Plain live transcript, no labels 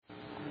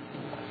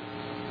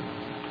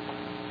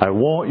I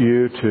want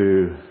you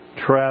to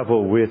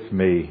travel with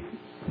me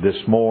this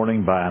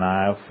morning by an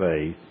eye of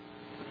faith.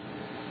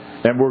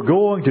 And we're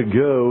going to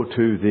go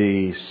to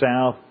the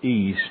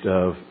southeast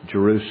of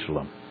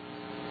Jerusalem.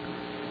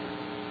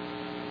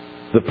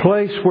 The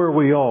place where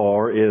we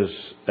are is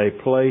a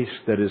place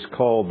that is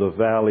called the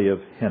Valley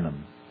of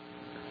Hinnom.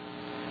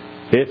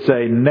 It's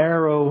a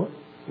narrow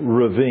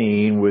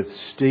ravine with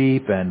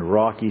steep and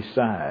rocky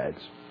sides.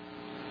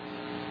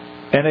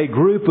 And a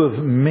group of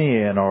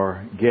men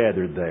are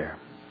gathered there.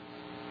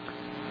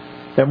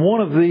 And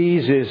one of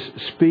these is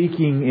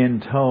speaking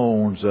in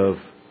tones of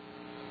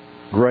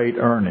great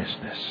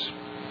earnestness,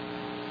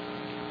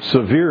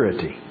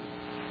 severity,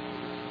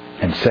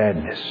 and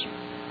sadness.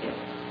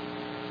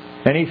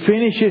 And he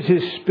finishes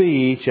his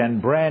speech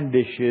and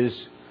brandishes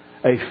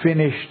a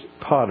finished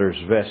potter's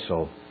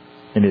vessel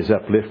in his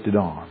uplifted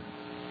arm.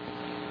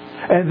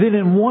 And then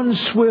in one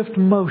swift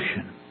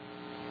motion,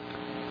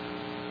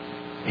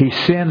 he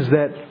sends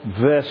that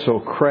vessel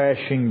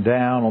crashing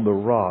down on the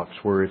rocks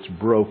where it's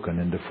broken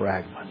into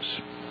fragments.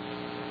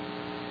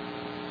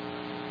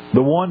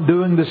 The one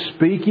doing the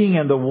speaking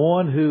and the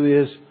one who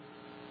is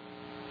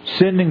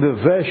sending the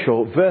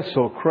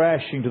vessel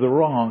crashing to the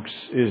rocks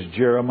is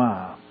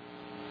Jeremiah.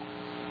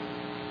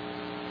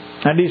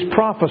 And he's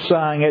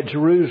prophesying at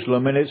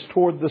Jerusalem, and it's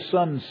toward the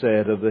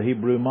sunset of the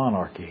Hebrew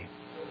monarchy.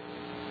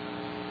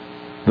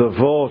 The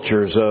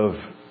vultures of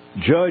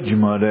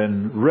judgment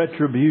and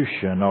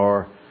retribution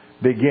are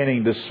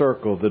beginning to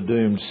circle the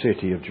doomed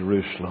city of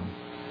Jerusalem.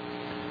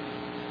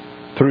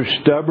 Through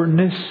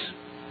stubbornness,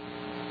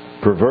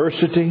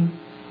 perversity,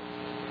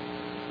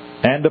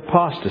 and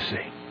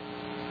apostasy,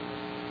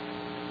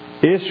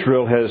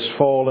 Israel has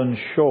fallen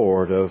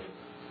short of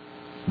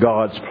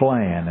God's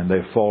plan, and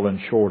they've fallen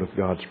short of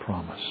God's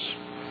promise.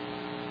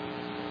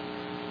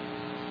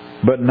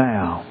 But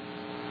now,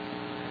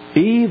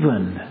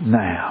 even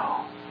now,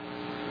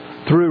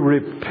 through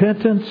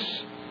repentance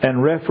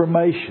and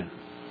reformation,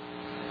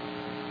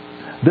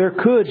 there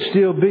could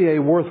still be a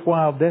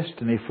worthwhile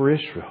destiny for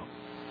Israel.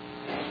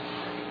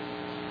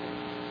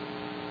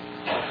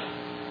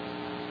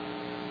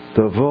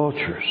 The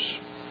vultures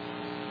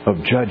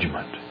of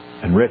judgment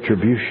and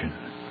retribution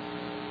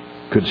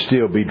could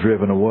still be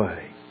driven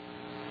away.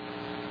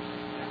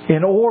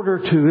 In order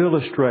to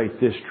illustrate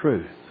this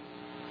truth,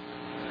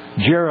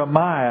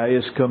 Jeremiah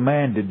is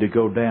commanded to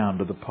go down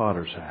to the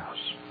potter's house.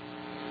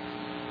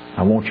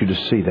 I want you to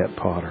see that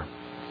potter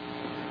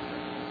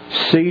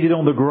seated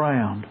on the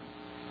ground.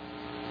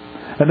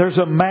 And there's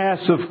a mass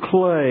of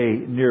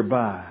clay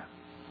nearby.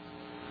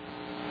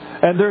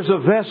 And there's a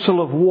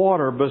vessel of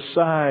water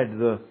beside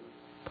the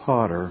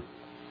potter.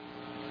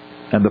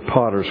 And the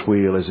potter's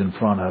wheel is in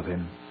front of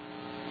him.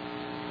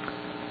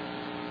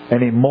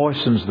 And he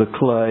moistens the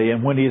clay.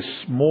 And when he's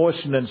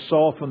moistened and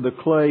softened the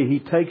clay, he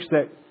takes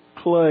that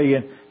clay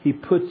and he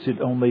puts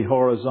it on the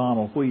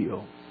horizontal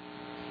wheel.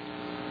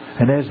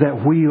 And as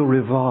that wheel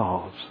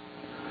revolves,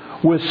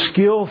 with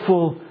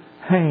skillful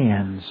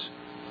hands,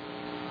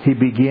 he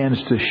begins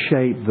to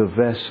shape the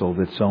vessel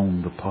that's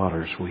on the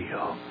potter's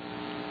wheel.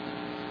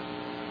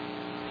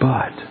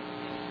 But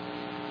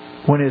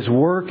when his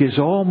work is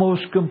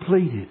almost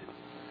completed,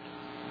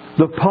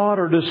 the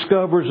potter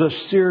discovers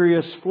a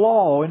serious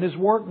flaw in his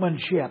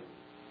workmanship.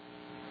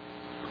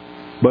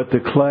 But the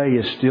clay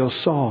is still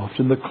soft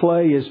and the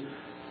clay is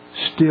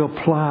still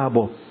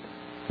pliable.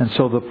 And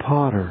so the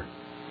potter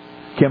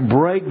can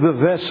break the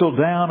vessel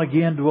down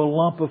again to a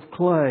lump of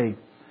clay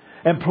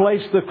and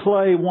place the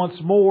clay once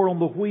more on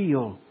the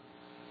wheel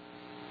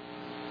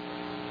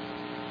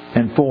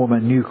and form a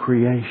new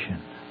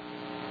creation.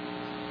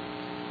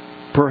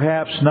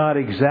 Perhaps not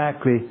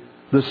exactly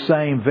the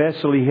same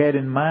vessel he had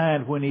in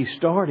mind when he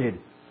started,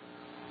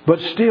 but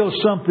still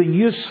something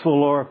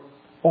useful or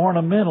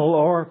ornamental,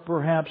 or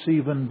perhaps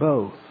even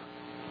both.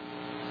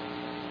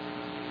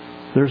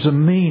 There's a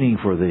meaning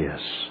for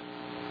this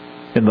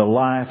in the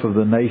life of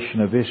the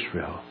nation of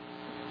Israel.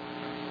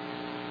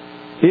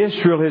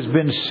 Israel has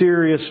been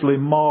seriously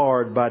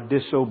marred by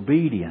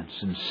disobedience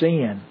and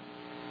sin.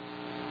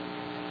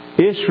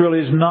 Israel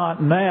is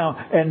not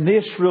now, and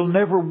Israel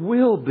never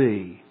will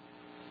be,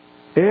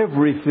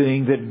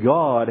 everything that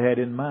God had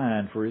in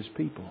mind for His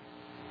people.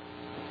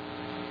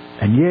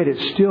 And yet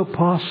it's still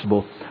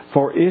possible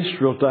for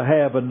Israel to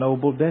have a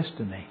noble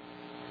destiny.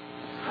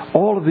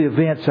 All of the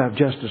events I've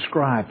just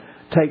described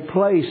take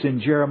place in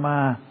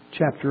Jeremiah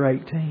chapter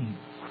 18.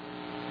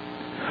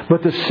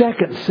 But the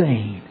second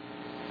scene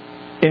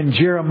in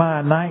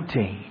Jeremiah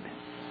 19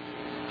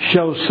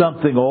 shows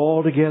something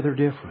altogether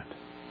different.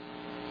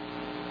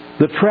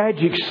 The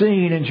tragic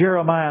scene in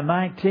Jeremiah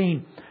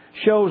 19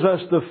 shows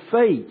us the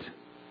fate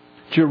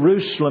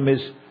Jerusalem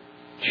is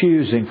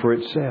choosing for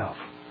itself.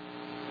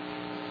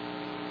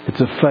 It's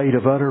a fate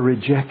of utter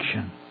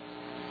rejection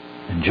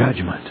and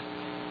judgment.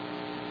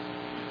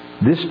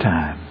 This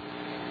time,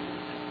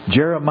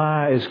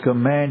 Jeremiah is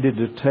commanded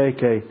to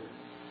take a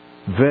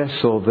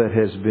vessel that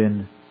has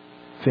been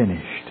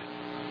finished.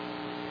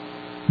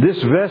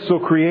 This vessel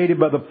created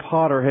by the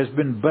potter has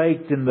been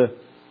baked in the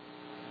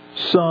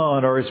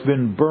sun or it's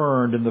been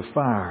burned in the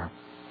fire.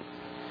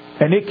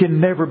 And it can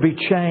never be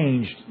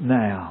changed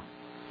now.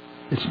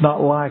 It's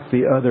not like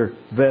the other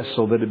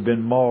vessel that had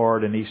been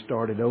marred and he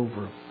started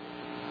over.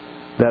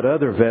 That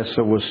other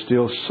vessel was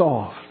still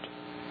soft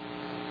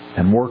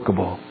and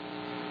workable.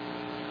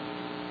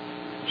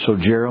 So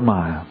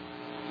Jeremiah,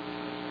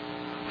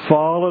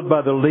 followed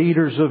by the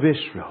leaders of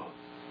Israel,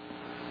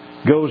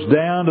 goes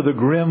down to the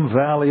grim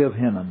valley of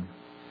Hinnom.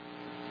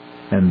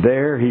 And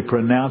there he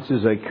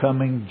pronounces a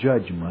coming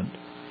judgment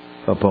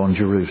upon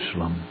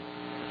Jerusalem.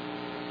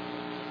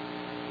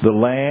 The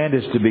land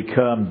is to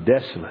become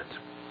desolate,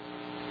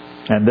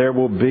 and there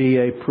will be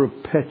a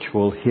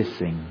perpetual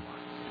hissing.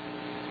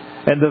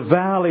 And the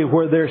valley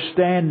where they're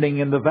standing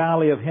in the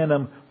valley of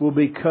Hinnom will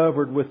be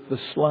covered with the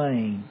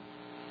slain.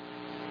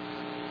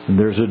 And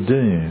there's a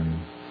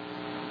doom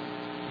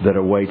that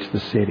awaits the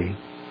city.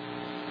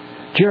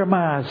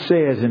 Jeremiah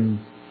says in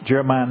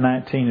Jeremiah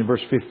 19 and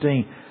verse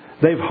 15,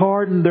 they've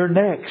hardened their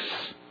necks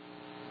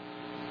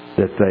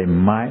that they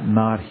might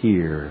not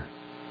hear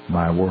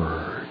my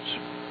words.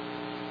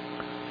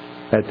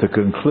 At the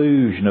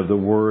conclusion of the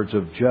words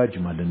of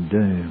judgment and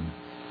doom,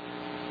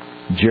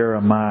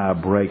 Jeremiah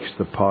breaks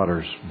the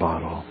potter's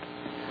bottle.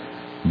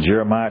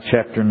 Jeremiah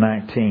chapter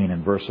 19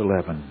 and verse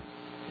 11.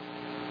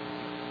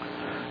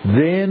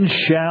 Then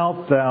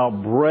shalt thou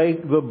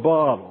break the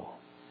bottle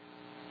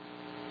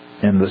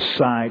in the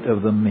sight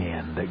of the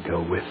men that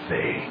go with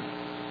thee.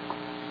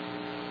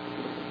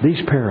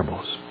 These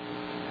parables,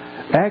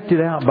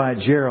 acted out by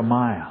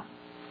Jeremiah,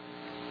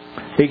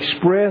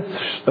 express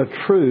a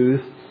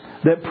truth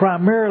that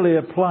primarily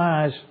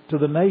applies to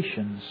the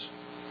nations.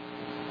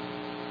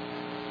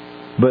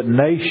 But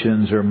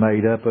nations are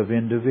made up of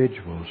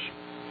individuals.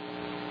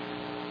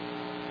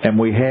 And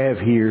we have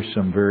here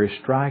some very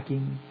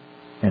striking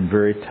and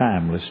very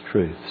timeless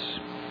truths.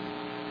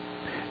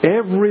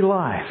 Every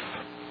life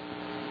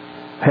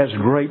has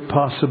great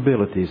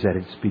possibilities at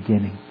its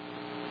beginning.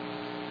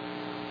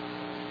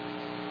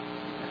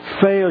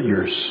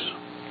 Failures,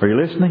 are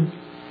you listening?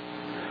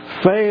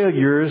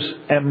 Failures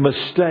and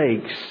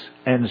mistakes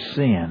and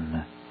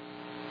sin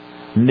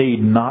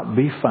need not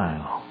be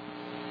final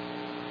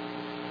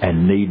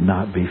and need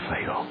not be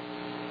fatal.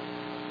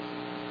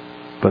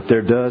 But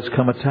there does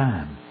come a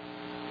time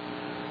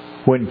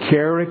when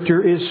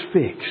character is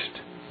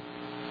fixed,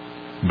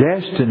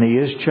 destiny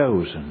is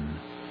chosen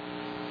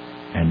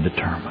and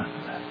determined.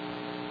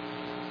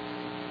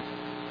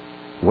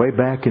 Way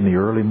back in the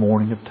early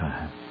morning of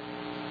time,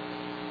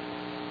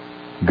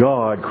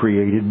 God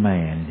created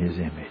man in His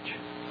image.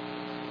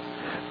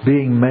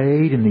 Being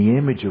made in the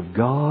image of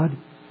God,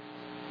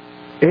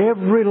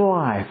 every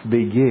life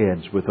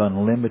begins with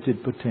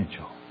unlimited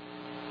potential.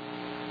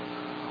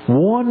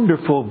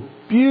 Wonderful,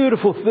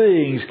 beautiful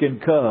things can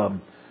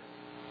come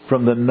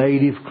from the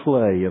native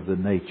clay of the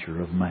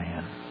nature of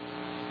man.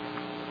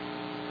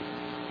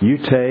 You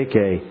take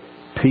a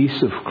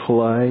piece of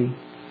clay,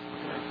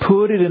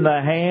 put it in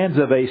the hands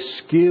of a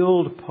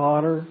skilled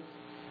potter,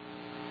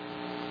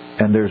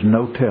 and there's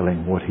no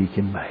telling what he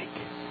can make.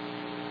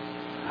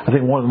 I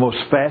think one of the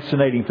most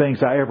fascinating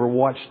things I ever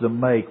watched them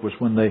make was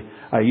when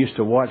I used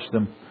to watch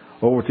them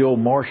over at the old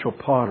Marshall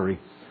Pottery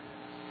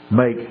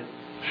make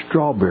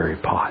strawberry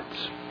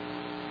pots.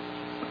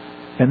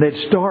 And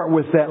they'd start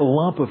with that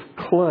lump of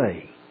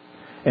clay,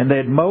 and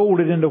they'd mold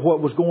it into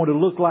what was going to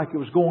look like it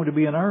was going to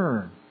be an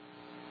urn.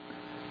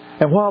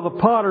 And while the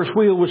potter's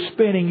wheel was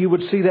spinning, you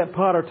would see that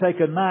potter take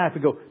a knife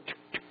and go,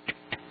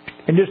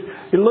 and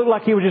it looked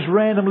like he was just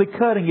randomly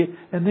cutting it.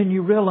 And then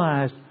you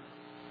realized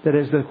that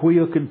as the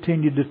wheel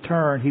continued to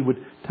turn, he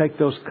would take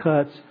those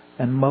cuts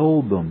and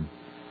mold them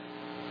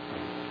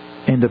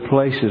into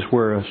places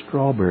where a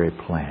strawberry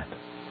plant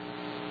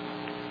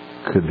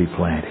could be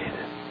planted.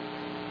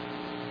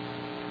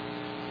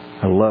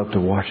 I love to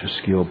watch a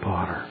skilled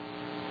potter.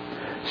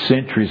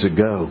 Centuries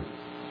ago,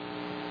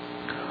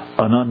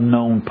 an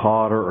unknown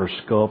potter or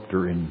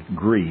sculptor in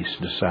Greece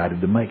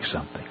decided to make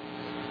something.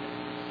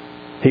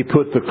 He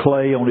put the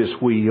clay on his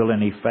wheel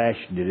and he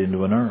fashioned it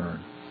into an urn.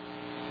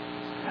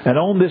 And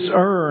on this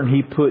urn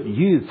he put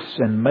youths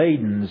and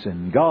maidens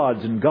and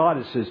gods and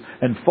goddesses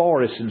and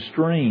forests and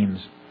streams.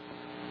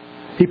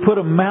 He put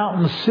a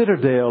mountain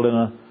citadel in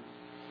a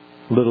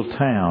little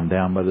town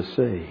down by the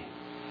sea.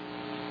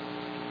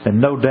 And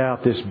no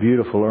doubt this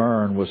beautiful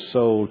urn was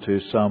sold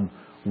to some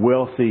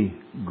wealthy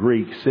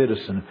Greek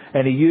citizen,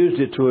 and he used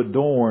it to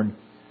adorn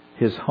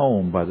his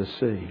home by the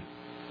sea.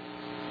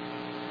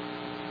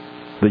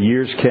 The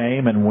years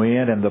came and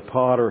went, and the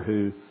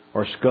potter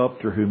or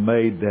sculptor who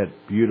made that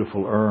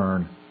beautiful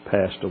urn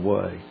passed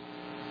away.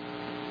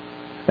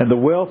 And the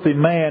wealthy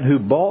man who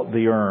bought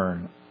the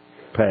urn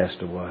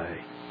passed away.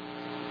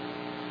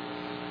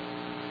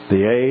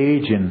 The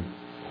age in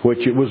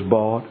which it was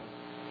bought,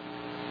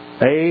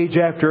 age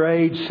after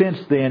age since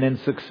then in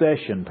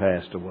succession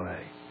passed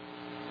away.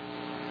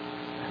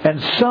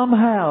 And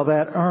somehow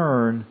that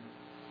urn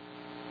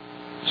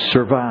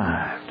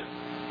survived.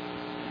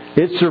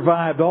 It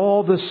survived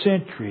all the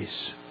centuries.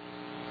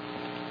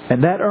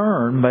 And that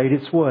urn made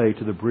its way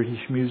to the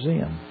British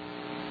Museum.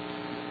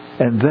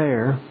 And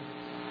there,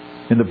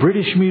 in the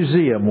British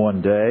Museum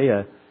one day,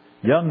 a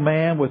young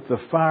man with the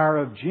fire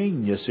of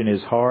genius in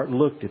his heart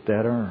looked at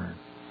that urn.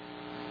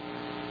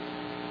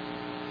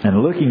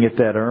 And looking at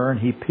that urn,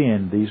 he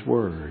penned these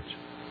words: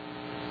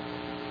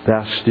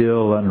 "Thou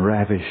still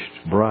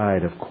unravished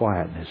bride of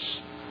quietness,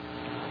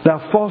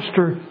 thou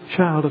foster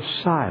child of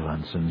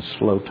silence and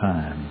slow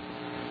time,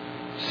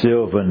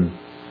 sylvan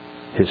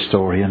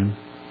historian,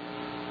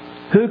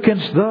 who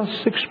canst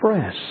thus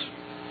express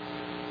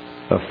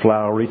a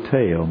flowery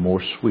tale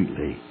more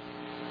sweetly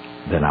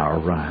than our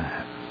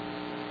rhyme?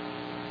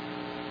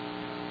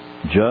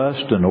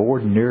 Just an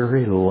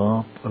ordinary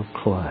lump of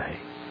clay.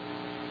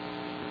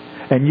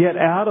 And yet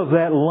out of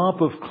that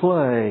lump of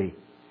clay,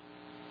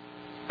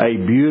 a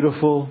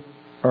beautiful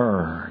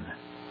urn.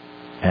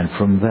 And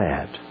from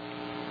that,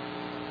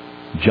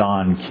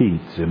 John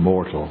Keats'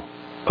 immortal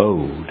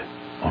ode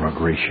on a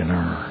Grecian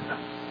urn.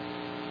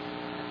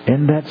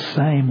 In that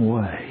same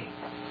way,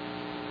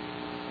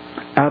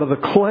 out of the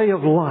clay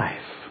of life,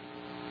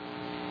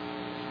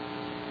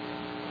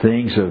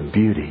 things of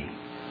beauty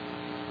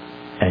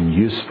and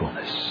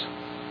usefulness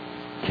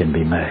can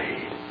be made.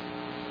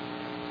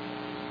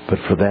 But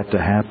for that to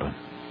happen,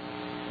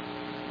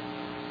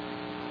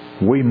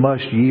 we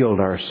must yield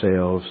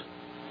ourselves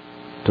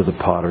to the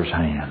potter's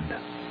hand.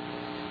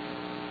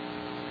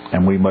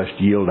 And we must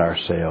yield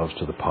ourselves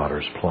to the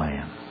potter's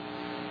plan.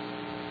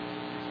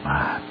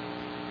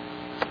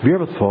 Have you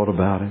ever thought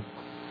about it?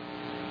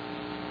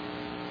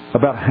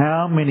 About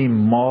how many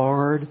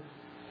marred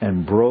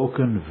and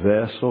broken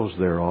vessels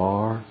there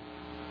are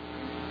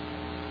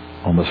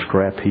on the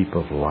scrap heap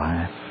of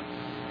life?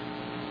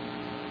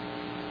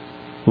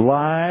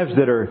 Lives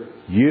that are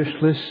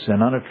useless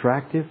and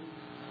unattractive,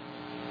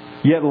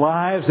 yet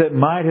lives that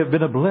might have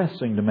been a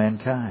blessing to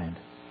mankind.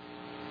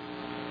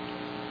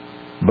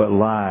 But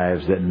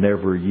lives that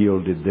never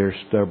yielded their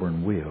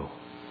stubborn will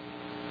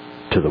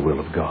to the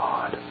will of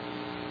God.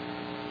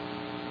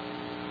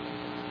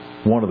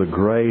 One of the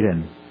great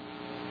and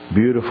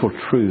beautiful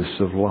truths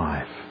of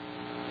life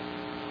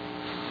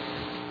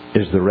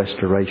is the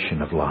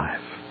restoration of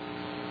life.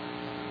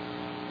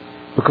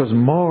 Because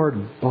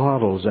marred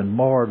bottles and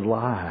marred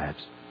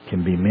lives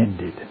can be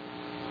mended.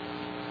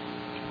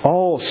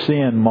 All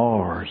sin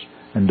mars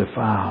and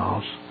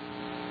defiles.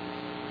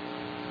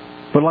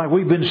 But like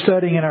we've been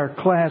studying in our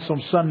class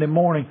on Sunday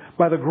morning,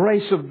 by the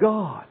grace of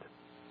God,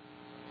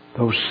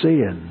 those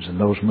sins and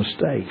those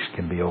mistakes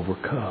can be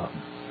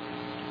overcome.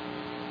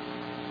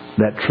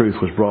 That truth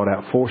was brought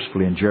out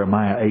forcefully in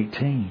Jeremiah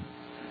 18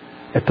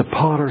 at the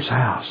potter's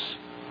house.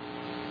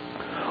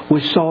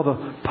 We saw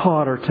the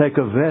potter take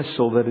a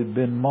vessel that had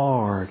been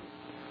marred.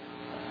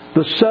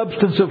 The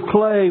substance of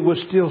clay was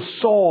still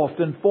soft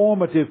and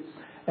formative,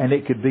 and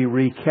it could be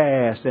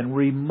recast and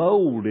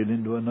remolded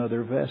into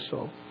another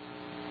vessel.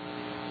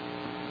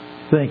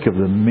 Think of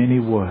the many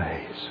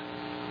ways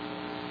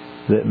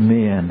that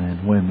men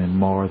and women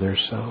mar their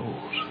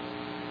souls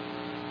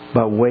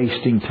by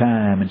wasting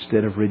time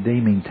instead of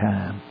redeeming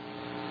time.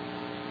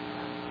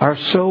 Our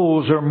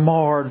souls are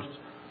marred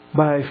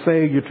by a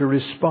failure to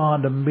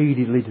respond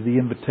immediately to the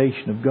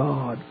invitation of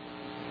God.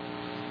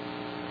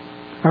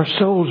 Our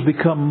souls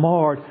become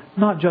marred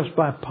not just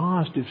by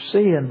positive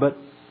sin, but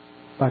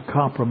by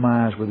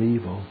compromise with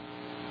evil.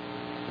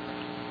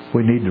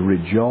 We need to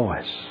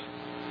rejoice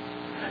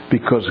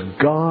because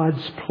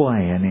God's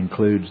plan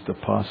includes the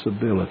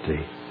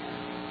possibility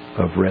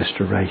of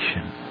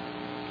restoration.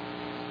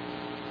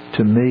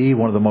 To me,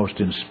 one of the most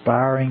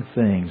inspiring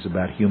things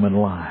about human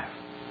life,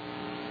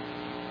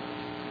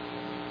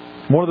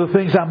 one of the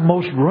things I'm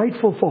most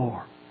grateful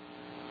for,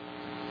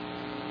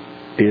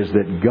 is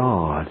that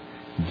God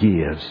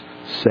gives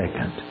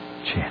second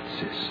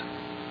chances.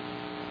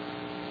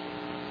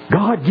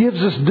 God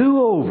gives us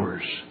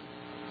do-overs.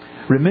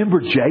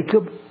 Remember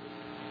Jacob?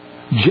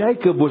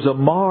 Jacob was a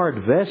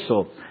marred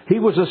vessel. He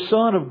was a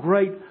son of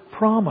great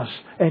promise.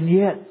 And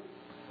yet,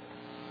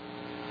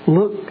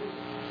 look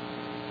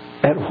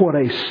at what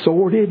a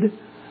sordid,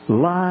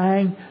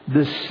 lying,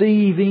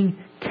 deceiving,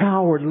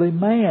 cowardly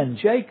man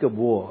Jacob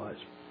was.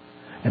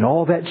 And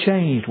all that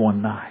changed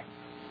one night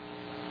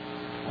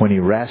when he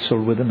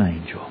wrestled with an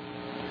angel.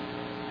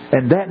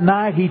 And that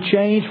night he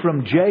changed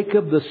from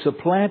Jacob the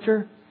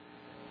supplanter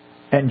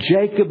and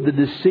Jacob the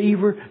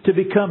deceiver to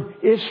become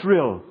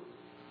Israel,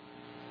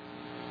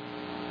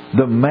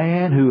 the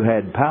man who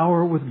had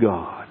power with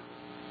God.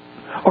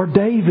 Or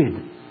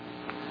David.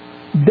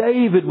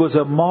 David was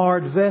a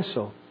marred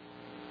vessel.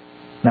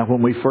 Now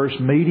when we first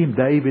meet him,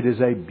 David is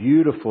a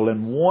beautiful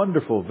and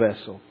wonderful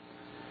vessel.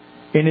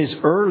 In his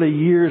early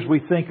years we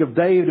think of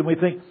David and we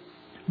think,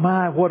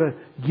 my, what a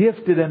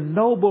gifted and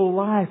noble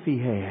life he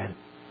had.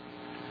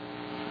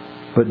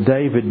 But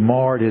David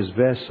marred his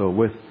vessel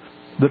with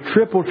the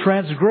triple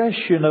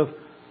transgression of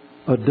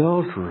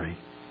adultery,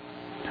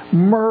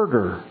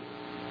 murder,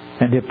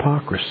 and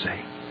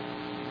hypocrisy.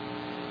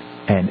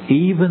 And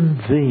even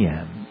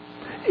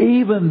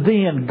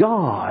then,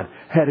 God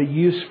had a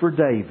use for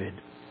David.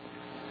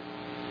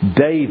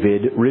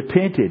 David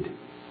repented.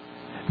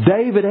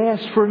 David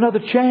asked for another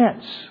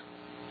chance.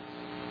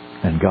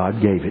 And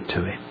God gave it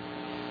to him.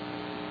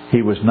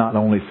 He was not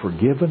only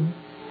forgiven,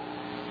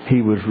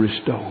 he was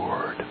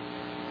restored.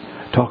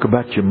 Talk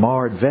about your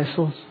marred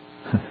vessels.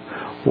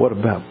 What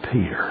about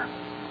Peter?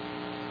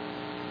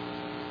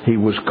 He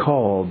was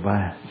called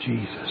by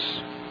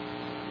Jesus.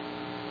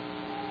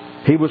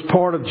 He was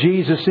part of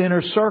Jesus'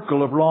 inner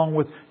circle along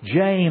with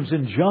James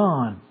and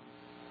John.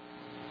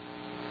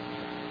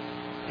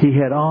 He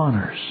had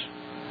honors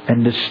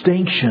and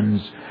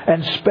distinctions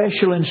and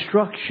special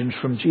instructions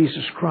from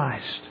Jesus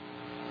Christ.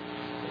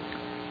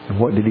 And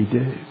what did he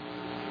do?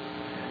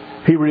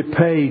 He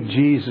repaid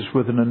Jesus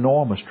with an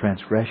enormous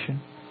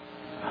transgression.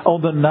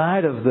 On the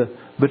night of the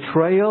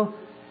betrayal,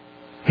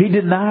 he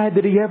denied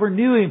that he ever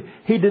knew him.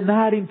 He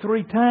denied him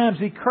 3 times.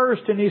 He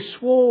cursed and he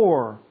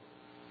swore.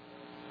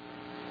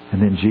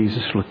 And then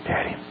Jesus looked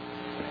at him.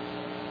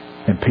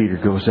 And Peter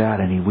goes out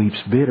and he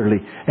weeps bitterly.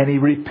 And he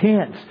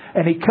repents.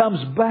 And he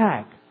comes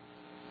back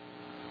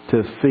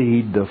to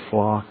feed the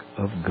flock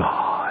of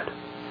God.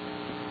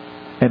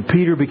 And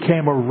Peter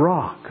became a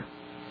rock.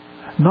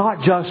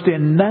 Not just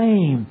in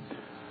name,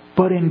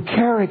 but in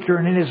character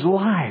and in his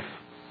life.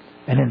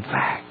 And in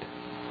fact,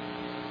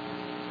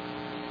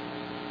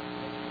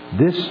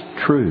 this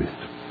truth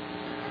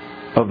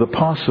of the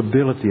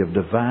possibility of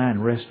divine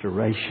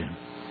restoration,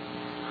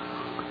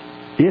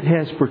 it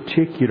has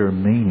particular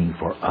meaning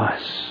for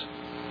us.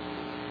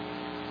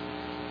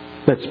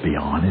 Let's be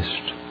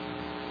honest.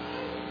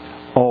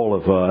 All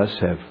of us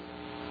have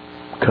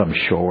come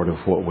short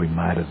of what we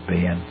might have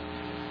been.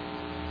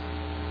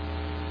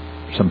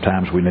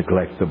 Sometimes we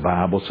neglect the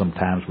Bible.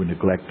 Sometimes we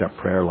neglect our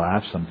prayer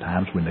life.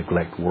 Sometimes we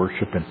neglect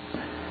worship. And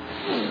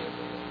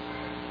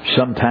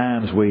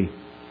sometimes we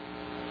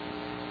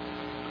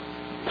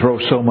throw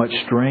so much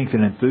strength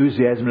and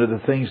enthusiasm into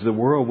the things of the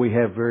world, we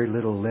have very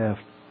little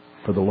left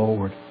for the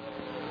Lord.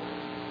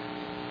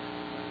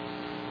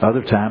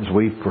 Other times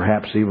we've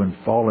perhaps even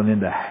fallen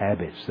into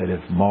habits that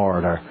have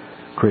marred our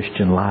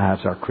Christian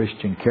lives, our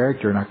Christian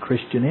character, and our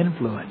Christian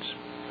influence.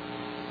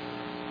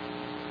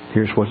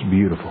 Here's what's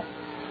beautiful.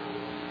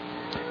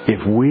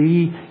 If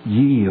we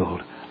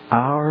yield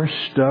our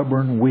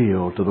stubborn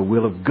will to the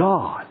will of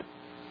God,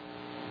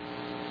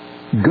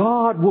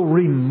 God will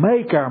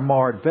remake our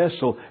marred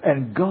vessel,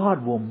 and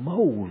God will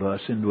mold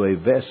us into a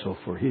vessel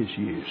for His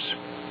use.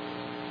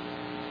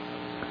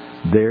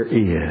 There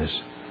is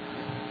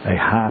a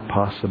high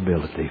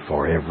possibility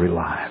for every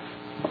life.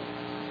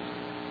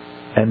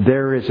 And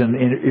there is an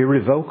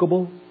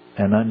irrevocable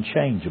and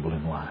unchangeable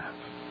in life.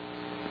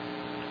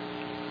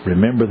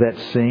 Remember that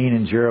scene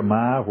in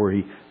Jeremiah where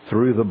he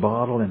threw the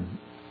bottle and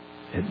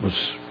it was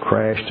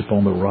crashed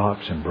upon the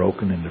rocks and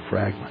broken into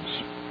fragments?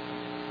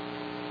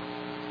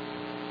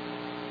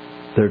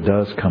 There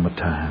does come a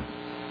time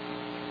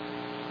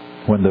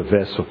when the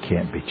vessel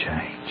can't be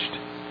changed.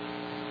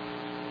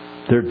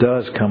 There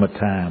does come a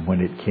time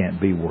when it can't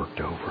be worked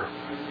over.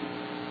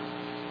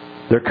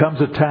 There comes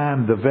a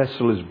time the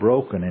vessel is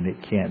broken and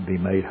it can't be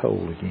made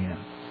whole again.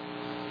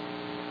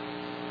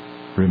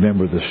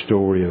 Remember the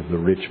story of the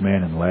rich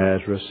man and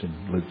Lazarus in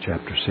Luke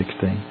chapter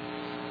 16?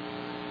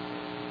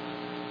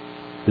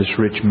 This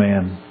rich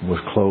man was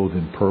clothed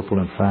in purple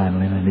and fine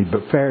linen, and he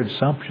fared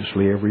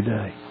sumptuously every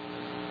day.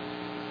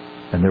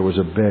 And there was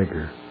a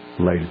beggar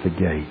laid at the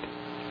gate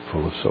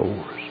full of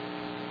sores.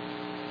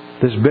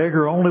 This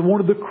beggar only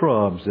wanted the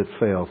crumbs that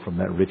fell from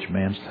that rich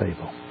man's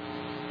table.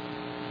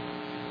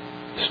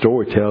 The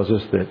story tells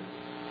us that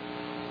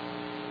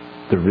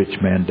the rich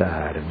man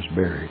died and was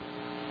buried.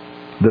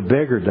 The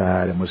beggar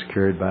died and was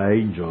carried by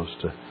angels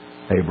to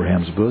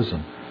Abraham's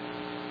bosom.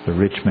 The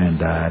rich man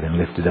died and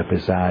lifted up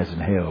his eyes in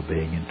hell,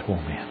 being in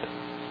torment.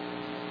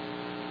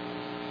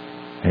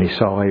 And he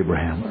saw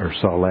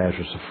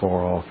Lazarus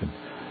afar off in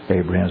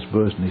Abraham's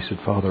bosom. He said,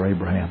 "Father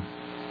Abraham,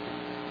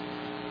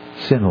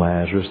 send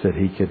Lazarus that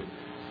he could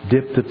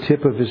dip the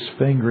tip of his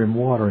finger in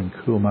water and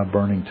cool my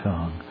burning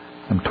tongue.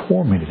 I'm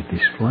tormented at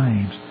these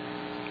flames."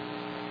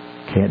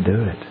 Can't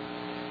do it.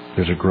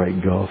 There's a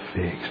great gulf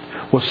fixed.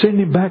 Well, send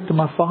him back to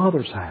my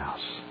father's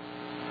house.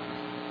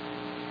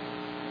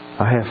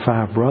 I have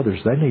 5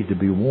 brothers. They need to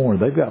be warned.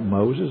 They've got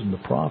Moses and the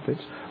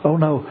prophets. Oh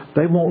no,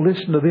 they won't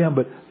listen to them,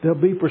 but they'll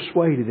be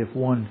persuaded if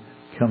one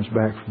comes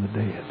back from the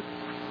dead.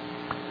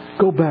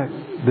 Go back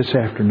this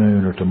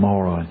afternoon or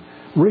tomorrow and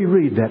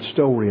reread that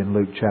story in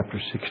Luke chapter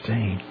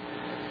 16.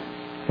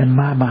 And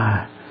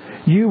my,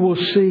 you will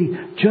see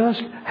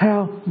just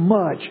how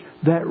much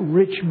that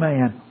rich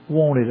man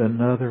wanted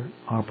another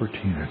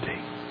opportunity.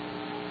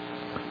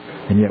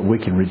 And yet we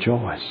can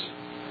rejoice.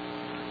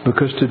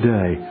 Because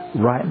today,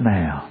 right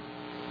now,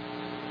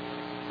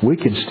 we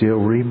can still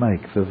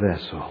remake the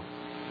vessel.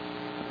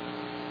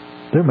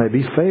 There may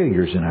be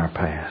failures in our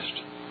past.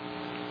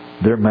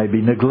 There may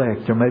be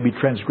neglect. There may be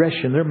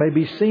transgression. There may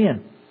be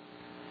sin.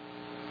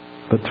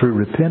 But through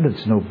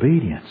repentance and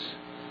obedience,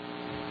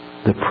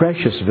 the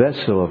precious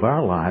vessel of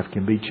our life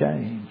can be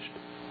changed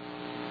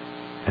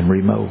and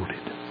remolded.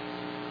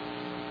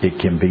 It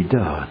can be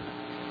done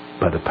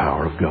by the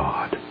power of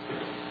God.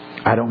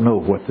 I don't know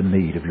what the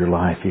need of your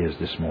life is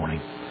this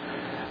morning.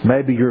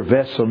 Maybe your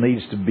vessel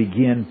needs to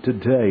begin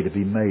today to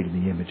be made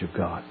in the image of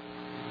God.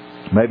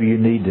 Maybe you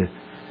need to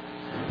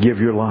give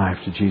your life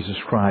to Jesus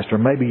Christ. Or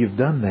maybe you've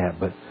done that,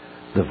 but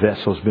the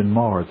vessel's been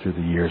marred through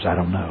the years. I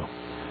don't know.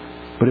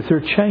 But if there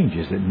are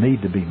changes that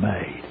need to be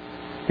made,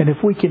 and if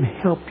we can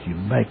help you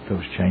make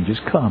those changes,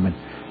 come and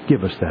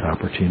give us that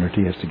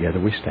opportunity as together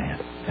we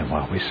stand and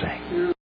while we sing.